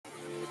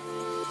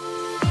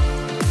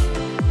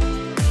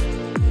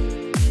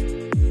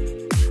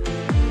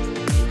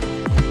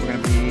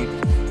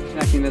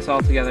this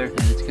all together,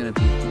 and it's gonna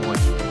be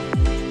wonderful.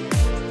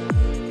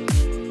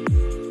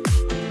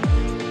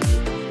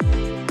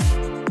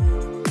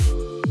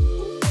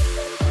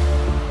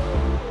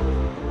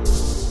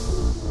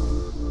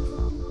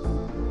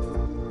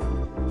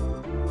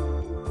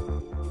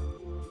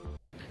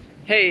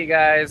 Hey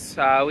guys,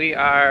 we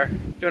are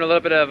doing a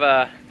little bit of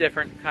a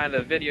different kind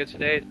of video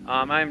today.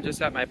 I'm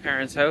just at my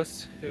parents'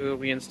 house, who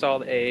we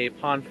installed a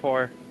pond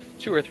for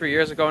 2 or 3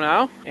 years ago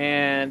now,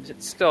 and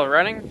it's still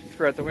running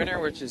throughout the winter,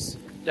 which is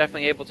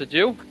definitely able to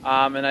do.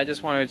 And I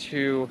just wanted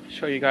to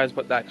show you guys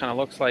what that kind of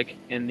looks like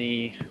in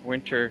the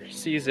winter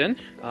season.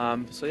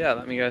 So yeah,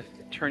 let me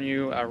turn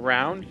you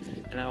around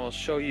and I will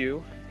show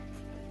you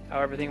how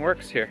everything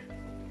works here.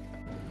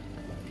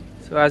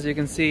 So as you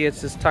can see,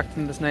 it's just tucked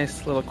in this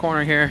nice little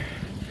corner here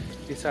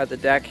beside the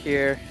deck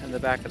here in the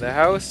back of the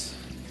house.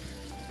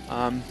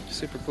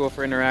 Super cool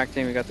for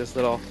interacting. We got this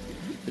little,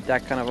 the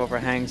deck kind of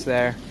overhangs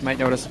there. You might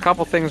notice a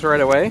couple things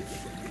right away.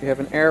 You have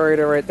an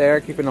aerator right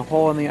there keeping a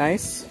hole in the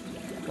ice,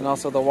 and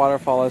also the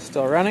waterfall is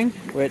still running,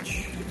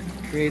 which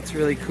creates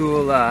really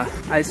cool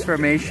ice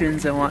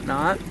formations and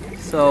whatnot.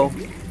 So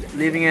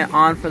leaving it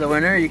on for the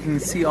winter, you can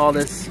see all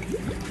this,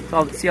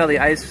 see all the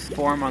ice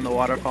form on the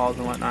waterfalls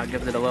and whatnot.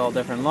 Gives it a little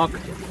different look.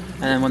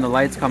 And then when the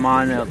lights come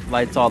on, it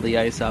lights all the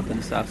ice up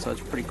and stuff, so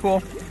it's pretty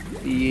cool.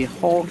 The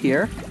hole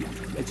here,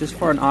 it's just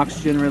for an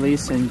oxygen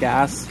release and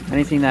gas.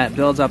 Anything that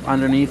builds up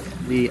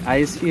underneath the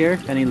ice here,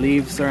 any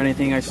leaves or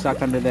anything are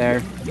stuck under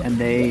there and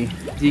they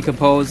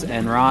decompose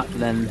and rot,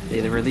 then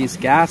they release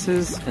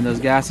gases, and those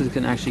gases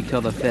can actually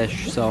kill the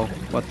fish. So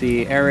what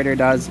the aerator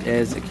does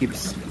is it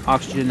keeps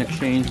oxygen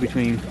exchange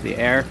between the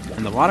air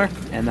and the water,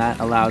 and that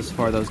allows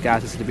for those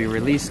gases to be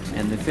released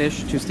and the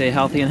fish to stay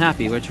healthy and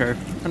happy, which are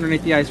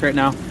underneath the ice right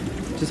now,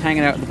 just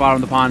hanging out at the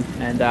bottom of the pond,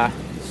 and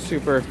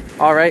super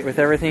all right with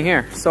everything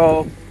here.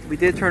 So we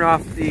did turn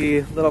off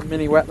the little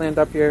mini wetland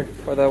up here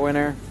for the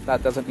winter.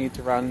 That doesn't need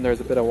to run. There's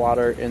a bit of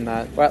water in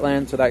that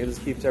wetland, so that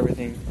just keeps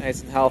everything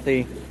nice and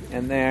healthy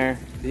in there.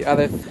 The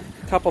other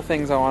couple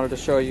things I wanted to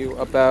show you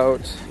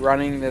about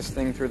running this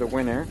thing through the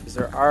winter is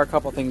there are a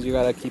couple things you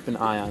gotta keep an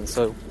eye on.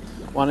 So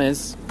one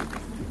is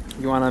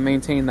you wanna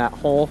maintain that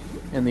hole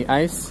in the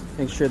ice.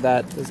 Make sure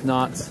that does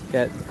not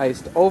get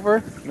iced over.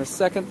 And the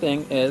second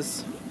thing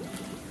is,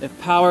 if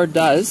power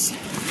does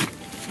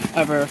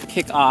ever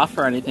kick off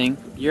or anything,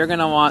 you're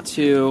gonna want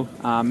to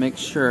make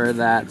sure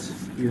that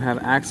you have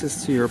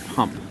access to your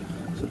pump.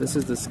 So this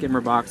is the skimmer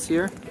box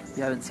here. If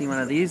you haven't seen one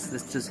of these,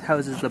 this just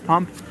houses the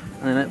pump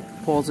and then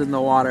it pulls in the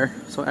water,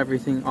 so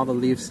everything, all the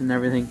leaves and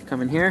everything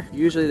come in here.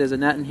 Usually there's a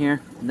net in here.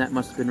 The net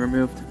must have been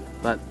removed,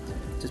 but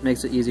it just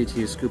makes it easy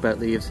to scoop out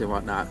leaves and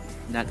whatnot.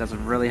 And that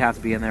doesn't really have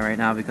to be in there right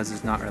now because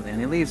there's not really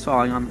any leaves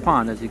falling on the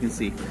pond, as you can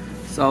see.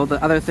 So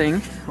the other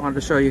thing I wanted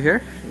to show you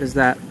here is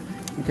that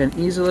you can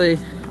easily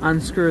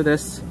unscrew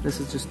this. This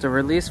is just a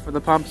release for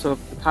the pump, so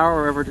if the power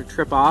were ever to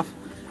trip off,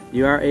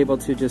 you are able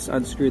to just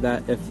unscrew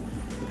that if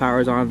the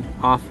power is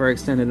off for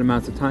extended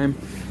amounts of time.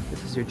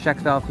 This is your check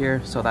valve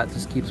here, so that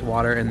just keeps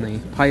water in the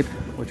pipe,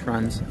 which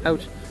runs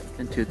out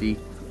into the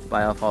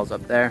biofalls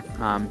up there.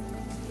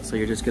 So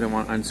you're just going to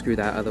want to unscrew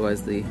that,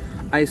 otherwise the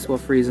ice will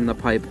freeze in the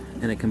pipe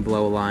and it can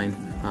blow a line,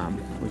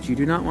 which you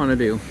do not want to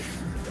do.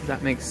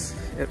 That makes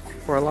it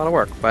for a lot of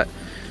work. But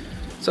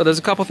so there's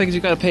a couple things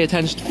you got to pay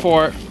attention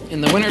for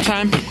in the winter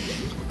time,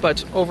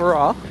 but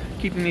overall,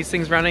 keeping these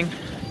things running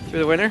through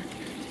the winter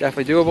is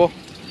definitely doable.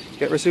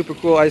 You get super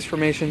cool ice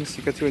formations.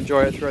 You get to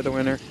enjoy it throughout the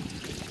winter,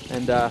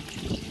 and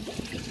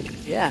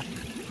yeah,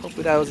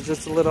 hopefully that was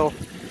just a little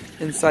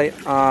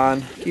insight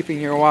on keeping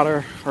your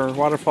water or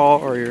waterfall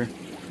or your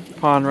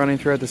pond running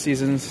throughout the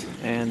seasons,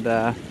 and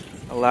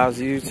allows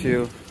you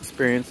to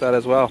experience that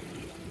as well.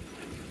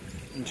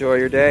 Enjoy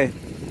your day.